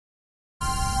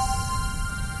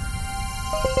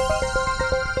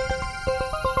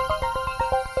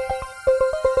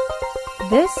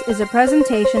This is a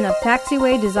presentation of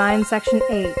Taxiway Design Section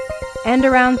 8, End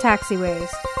Around Taxiways,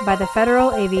 by the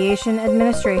Federal Aviation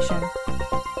Administration.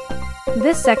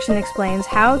 This section explains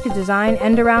how to design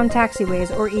end-around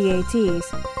taxiways, or EATs,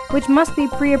 which must be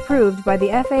pre-approved by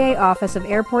the FAA Office of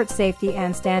Airport Safety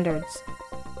and Standards.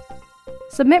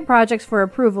 Submit projects for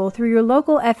approval through your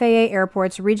local FAA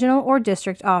Airport's regional or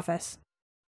district office.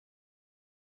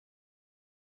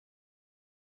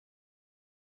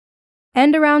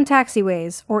 End-around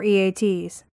taxiways, or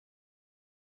EATs.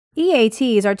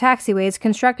 EATs are taxiways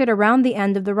constructed around the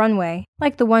end of the runway,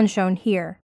 like the one shown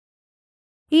here.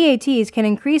 EATs can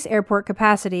increase airport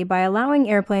capacity by allowing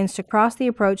airplanes to cross the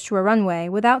approach to a runway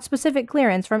without specific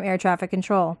clearance from air traffic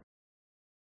control.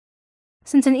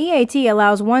 Since an EAT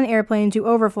allows one airplane to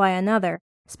overfly another,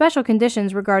 special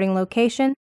conditions regarding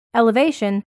location,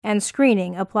 elevation, and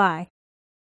screening apply.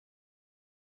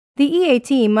 The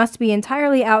EAT must be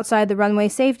entirely outside the runway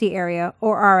safety area,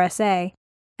 or RSA,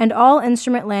 and all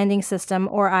instrument landing system,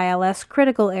 or ILS,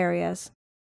 critical areas.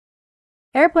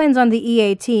 Airplanes on the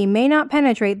EAT may not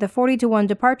penetrate the 40:1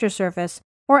 departure surface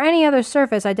or any other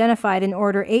surface identified in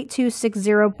Order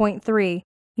 8260.3,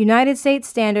 United States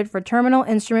Standard for Terminal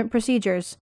Instrument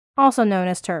Procedures, also known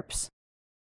as TIRPS.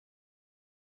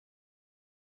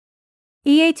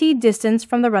 EAT distance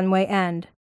from the runway end.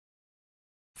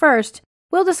 First,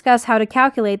 we'll discuss how to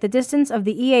calculate the distance of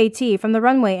the EAT from the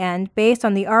runway end based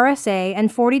on the RSA and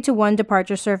 40:1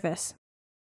 departure surface.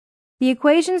 The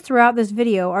equations throughout this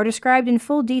video are described in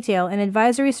full detail in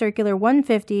Advisory Circular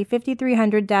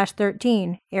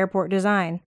 150-5300-13, Airport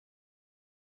Design.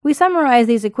 We summarize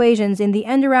these equations in the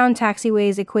End Around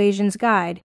Taxiways Equations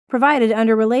Guide, provided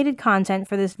under related content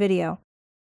for this video.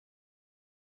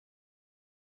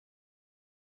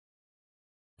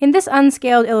 In this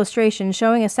unscaled illustration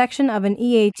showing a section of an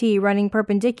EAT running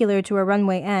perpendicular to a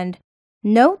runway end,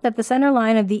 note that the center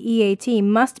line of the EAT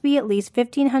must be at least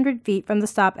 1,500 feet from the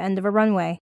stop end of a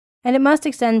runway, and it must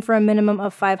extend for a minimum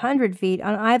of 500 feet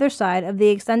on either side of the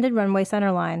extended runway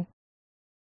centerline.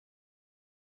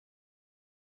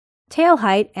 Tail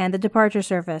height and the departure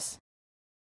surface.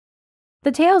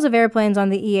 The tails of airplanes on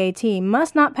the EAT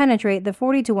must not penetrate the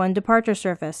 40:1 departure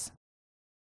surface.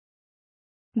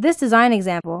 This design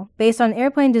example, based on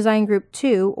Airplane Design Group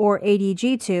 2, or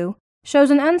ADG2,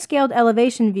 shows an unscaled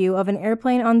elevation view of an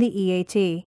airplane on the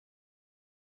EAT.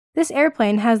 This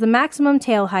airplane has the maximum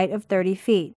tail height of 30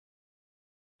 feet.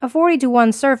 A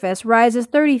 40:1 surface rises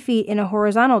 30 feet in a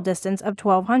horizontal distance of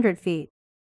 1,200 feet.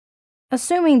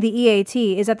 Assuming the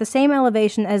EAT is at the same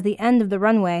elevation as the end of the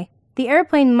runway, the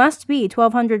airplane must be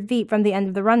 1,200 feet from the end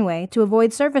of the runway to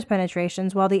avoid surface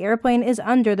penetrations while the airplane is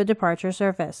under the departure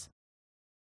surface.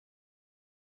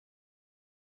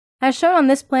 As shown on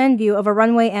this plan view of a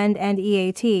runway end and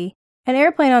EAT, an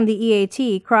airplane on the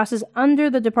EAT crosses under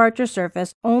the departure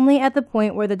surface only at the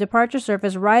point where the departure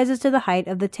surface rises to the height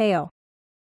of the tail.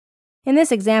 In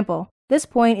this example, this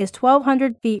point is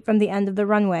 1,200 feet from the end of the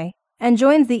runway and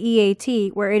joins the EAT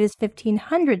where it is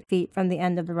 1,500 feet from the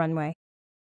end of the runway.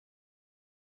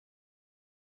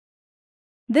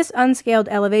 This unscaled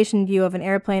elevation view of an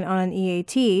airplane on an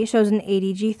EAT shows an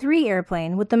ADG3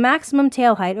 airplane with the maximum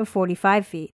tail height of 45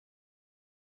 feet.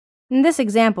 In this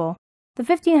example, the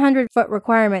 1,500-foot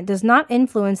requirement does not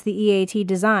influence the EAT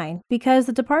design because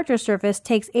the departure surface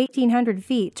takes 1,800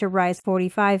 feet to rise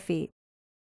 45 feet.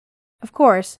 Of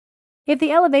course, if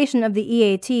the elevation of the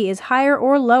EAT is higher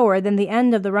or lower than the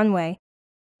end of the runway,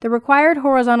 the required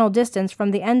horizontal distance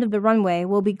from the end of the runway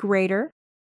will be greater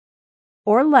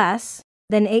or less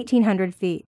than 1,800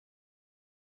 feet.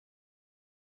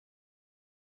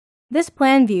 This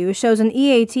plan view shows an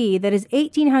EAT that is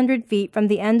 1,800 feet from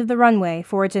the end of the runway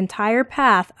for its entire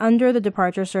path under the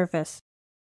departure surface.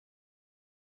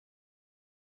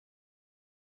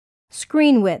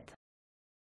 Screen width.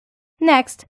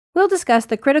 Next, we'll discuss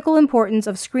the critical importance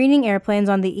of screening airplanes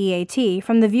on the EAT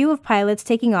from the view of pilots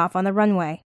taking off on the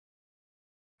runway.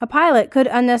 A pilot could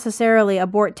unnecessarily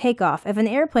abort takeoff if an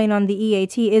airplane on the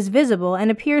EAT is visible and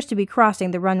appears to be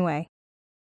crossing the runway.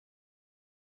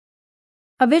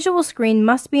 A visual screen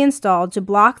must be installed to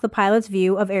block the pilot's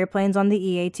view of airplanes on the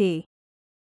EAT.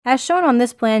 As shown on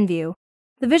this plan view,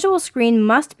 the visual screen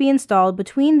must be installed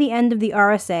between the end of the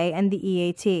RSA and the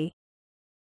EAT.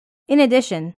 In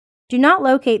addition, do not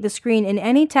locate the screen in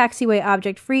any Taxiway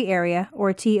Object Free Area,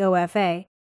 or TOFA,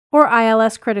 or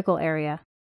ILS Critical Area.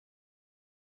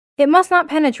 It must not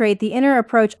penetrate the Inner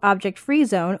Approach Object Free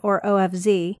Zone, or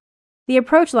OFZ, the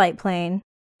approach light plane,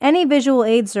 any visual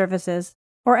aid surfaces,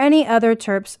 or any other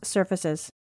TIRPS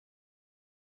surfaces.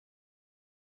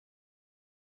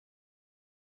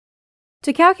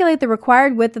 To calculate the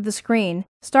required width of the screen,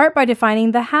 start by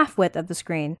defining the half width of the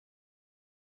screen.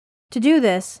 To do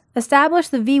this, establish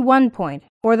the V1 point,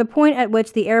 or the point at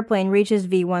which the airplane reaches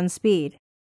V1 speed.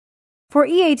 For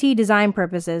EAT design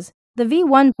purposes, the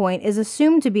V1 point is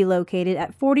assumed to be located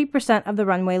at 40% of the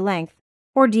runway length,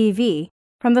 or DV,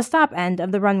 from the stop end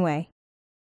of the runway.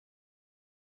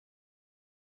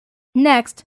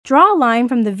 Next, draw a line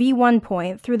from the V1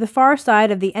 point through the far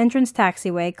side of the entrance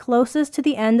taxiway closest to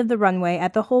the end of the runway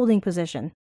at the holding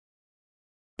position.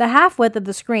 The half width of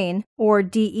the screen, or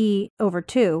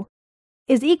DE/2,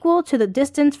 is equal to the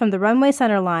distance from the runway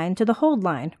center line to the hold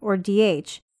line, or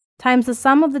DH, times the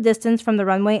sum of the distance from the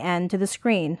runway end to the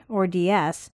screen, or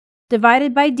DS,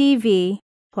 divided by DV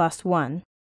plus 1.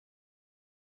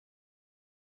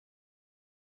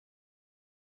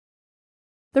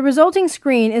 The resulting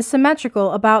screen is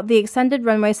symmetrical about the extended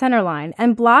runway centerline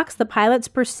and blocks the pilot's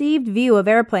perceived view of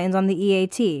airplanes on the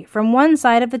EAT from one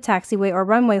side of the taxiway or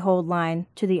runway hold line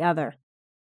to the other.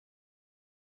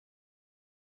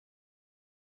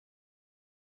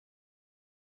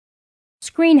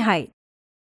 Screen height.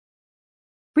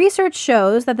 Research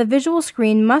shows that the visual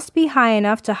screen must be high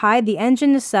enough to hide the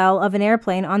engine nacelle of an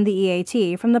airplane on the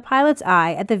EAT from the pilot's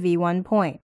eye at the V1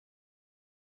 point.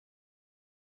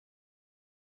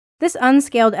 This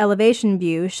unscaled elevation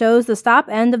view shows the stop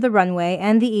end of the runway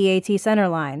and the EAT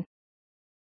centerline.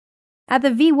 At the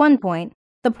V1 point,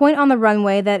 the point on the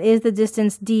runway that is the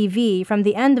distance dV from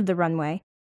the end of the runway,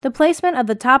 the placement of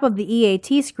the top of the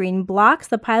EAT screen blocks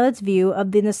the pilot's view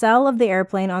of the nacelle of the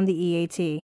airplane on the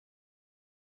EAT.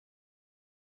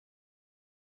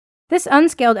 This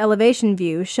unscaled elevation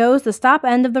view shows the stop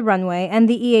end of the runway and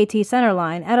the EAT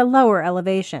centerline at a lower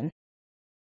elevation.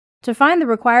 To find the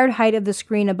required height of the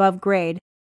screen above grade,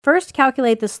 first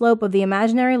calculate the slope of the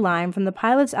imaginary line from the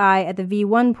pilot's eye at the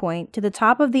V1 point to the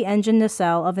top of the engine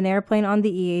nacelle of an airplane on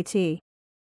the EAT.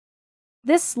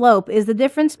 This slope is the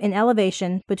difference in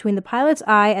elevation between the pilot's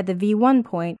eye at the V1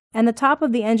 point and the top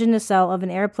of the engine nacelle of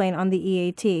an airplane on the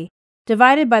EAT,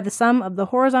 divided by the sum of the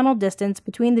horizontal distance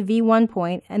between the V1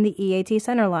 point and the EAT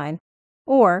centerline,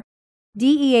 or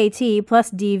DEAT plus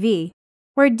DV,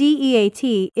 where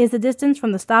DEAT is the distance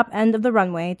from the stop end of the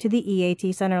runway to the EAT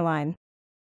centerline.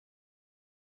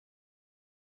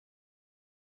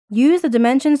 Use the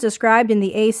dimensions described in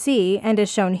the AC and as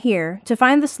shown here to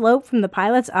find the slope from the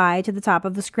pilot's eye to the top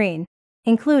of the screen,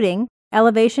 including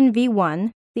elevation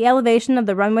V1, the elevation of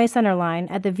the runway centerline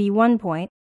at the V1 point,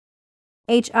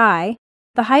 HI,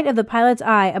 the height of the pilot's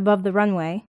eye above the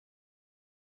runway,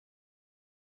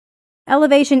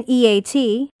 elevation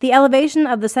EAT, the elevation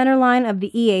of the centerline of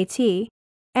the EAT,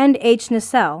 and H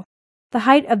nacelle, the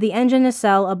height of the engine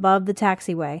nacelle above the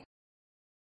taxiway.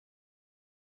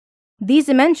 These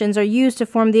dimensions are used to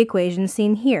form the equation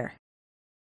seen here.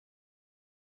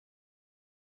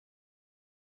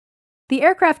 The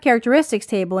aircraft characteristics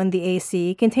table in the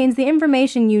AC contains the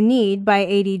information you need by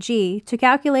ADG to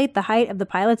calculate the height of the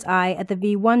pilot's eye at the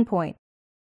V1 point,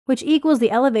 which equals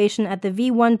the elevation at the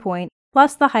V1 point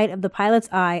plus the height of the pilot's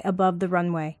eye above the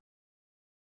runway.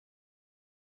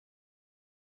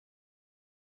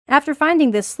 After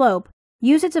finding this slope,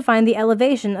 use it to find the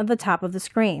elevation of the top of the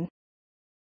screen.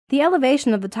 The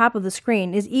elevation of the top of the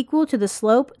screen is equal to the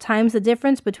slope times the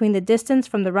difference between the distance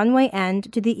from the runway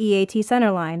end to the EAT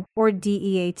centerline, or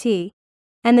DEAT,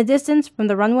 and the distance from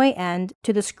the runway end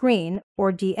to the screen,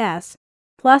 or DS,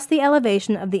 plus the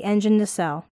elevation of the engine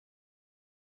nacelle.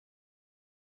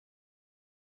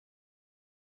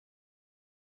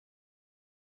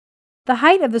 The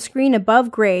height of the screen above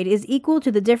grade is equal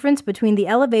to the difference between the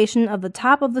elevation of the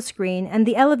top of the screen and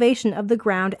the elevation of the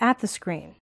ground at the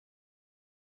screen.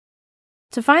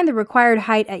 To find the required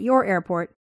height at your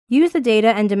airport, use the data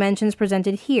and dimensions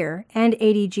presented here and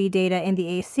ADG data in the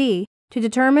AC to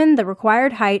determine the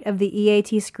required height of the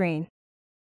EAT screen.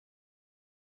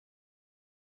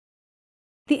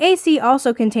 The AC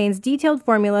also contains detailed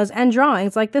formulas and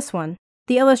drawings like this one,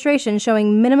 the illustration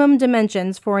showing minimum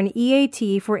dimensions for an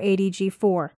EAT for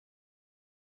ADG4.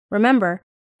 Remember,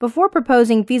 before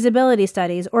proposing feasibility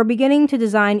studies or beginning to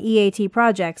design EAT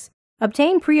projects,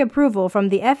 obtain pre-approval from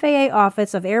the FAA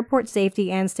Office of Airport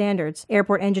Safety and Standards,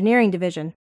 Airport Engineering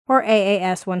Division, or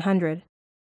AAS 100.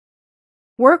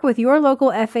 Work with your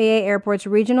local FAA Airport's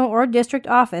regional or district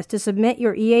office to submit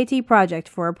your EAT project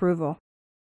for approval.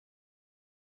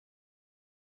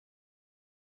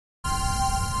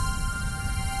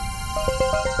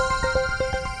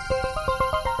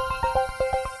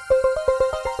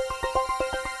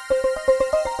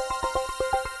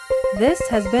 This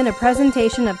has been a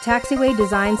presentation of Taxiway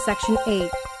Design Section 8,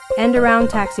 End Around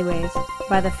Taxiways,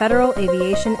 by the Federal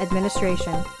Aviation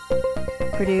Administration.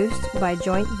 produced by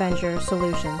Joint Venture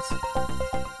Solutions.